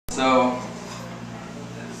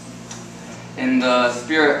In the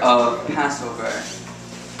spirit of Passover,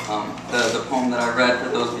 the poem that I read, for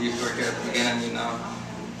those of you who were here at the beginning, you know,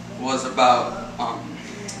 was about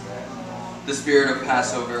the spirit of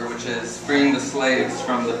Passover, which is freeing the slaves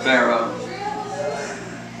from the Pharaoh.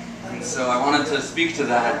 And so I wanted to speak to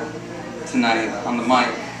that tonight on the mic.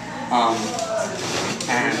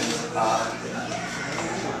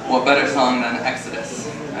 What better song than Exodus,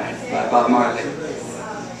 right, by Bob Marley.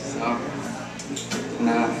 So I'm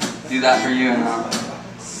gonna do that for you, and I'll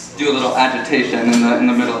do a little agitation in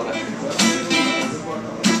the middle of it.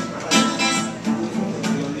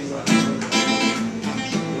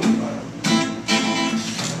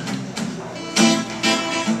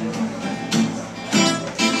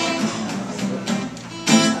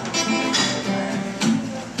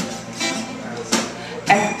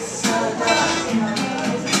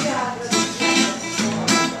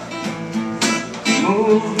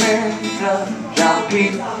 Movement of our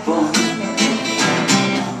people,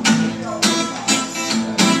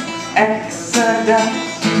 Exodus.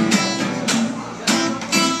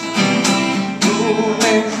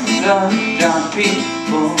 Movement of our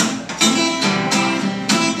people.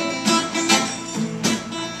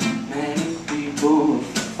 Many people will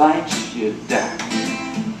fight you down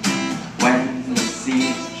when you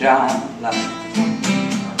see your life.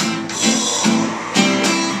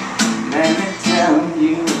 Tell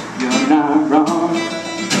you you're not wrong,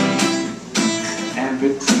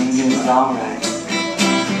 everything is alright.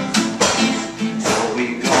 So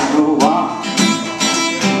we're gonna walk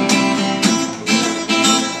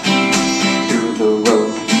through the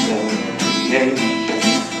roads of creation,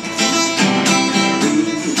 through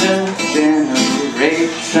the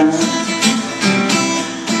generations,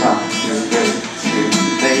 across the great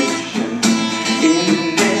tribulation.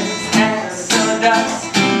 In this Exodus,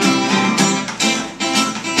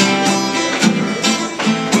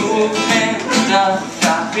 of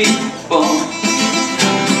people,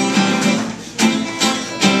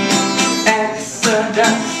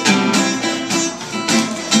 Exodus,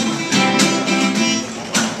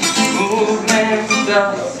 movement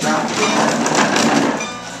of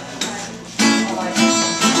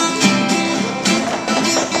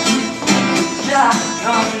just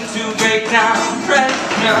come to break down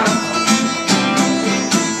pressure,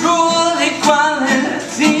 rule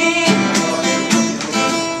equality.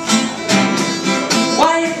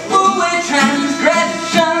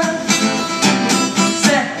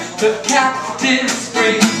 The captives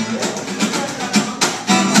free.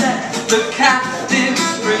 Set the captives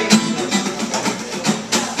free.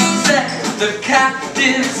 Set the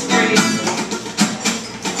captives free.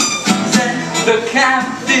 Set the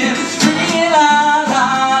captives free. La la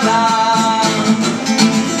la.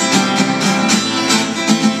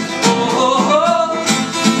 Oh oh oh.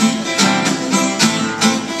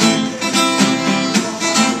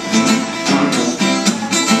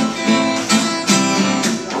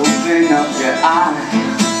 Open up your eyes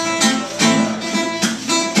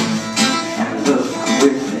and look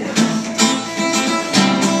with me.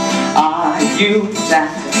 Are you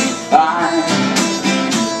satisfied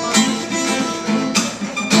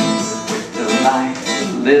with the life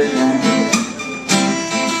you're living?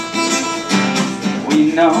 We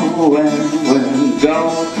know where we're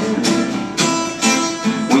going.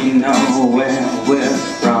 We know where we're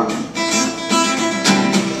from.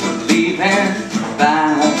 We're leaving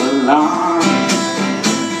Babylon,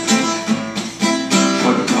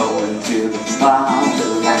 we're going to the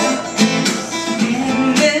fatherland.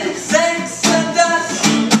 In this Exodus,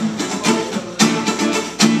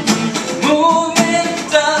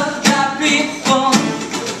 movement of the people.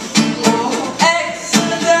 Oh,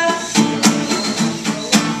 Exodus,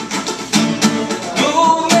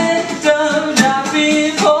 movement of the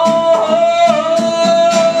people.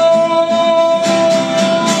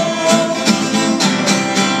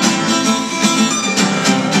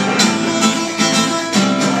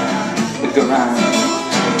 Around,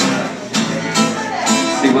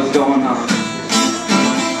 see what's going on.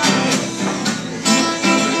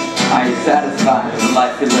 Are you satisfied with the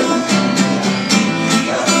life you're living?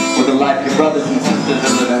 With the life your brothers and sisters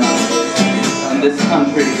are living in this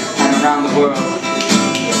country and around the world?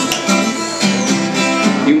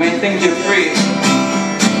 You may think you're free,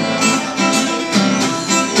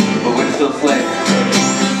 but we're still slaves.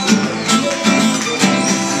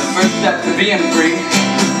 The first step to being free,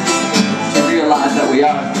 realize that we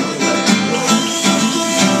are slaves.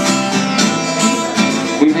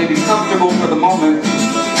 We may be comfortable for the moment,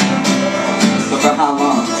 but for how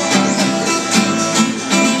long?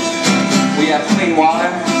 We have clean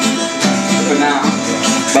water for now,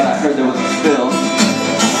 but I heard there was a spill.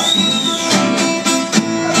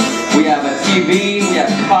 We have a TV, we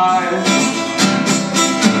have cars,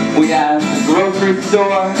 we have a grocery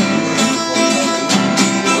store,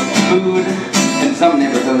 food in some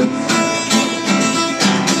neighborhoods.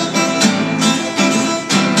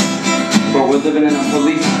 But we're living in a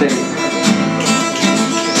police state.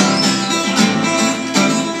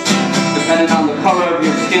 Depending on the color of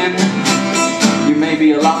your skin, you may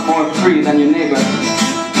be a lot more free than your neighbor.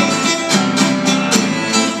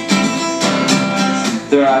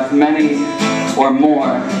 There are as many or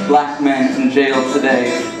more black men in jail today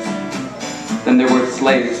than there were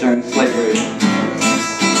slaves during slavery.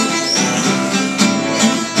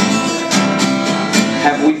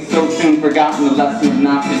 Have we so soon forgotten the lesson of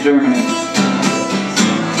Nazi Germany?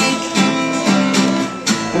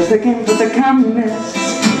 First they came for the communists,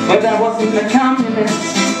 but I wasn't a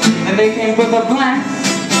communist. Then they came for the blacks,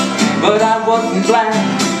 but I wasn't black.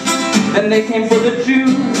 Then they came for the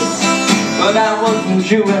Jews, but I wasn't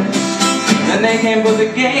Jewish. Then they came for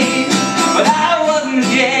the gays, but I wasn't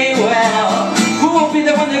gay. Well, who will be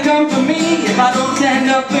the one to come for me if I don't stand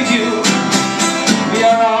up for you? We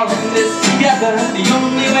are all in this together. The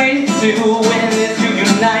only way to win is to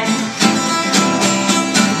unite.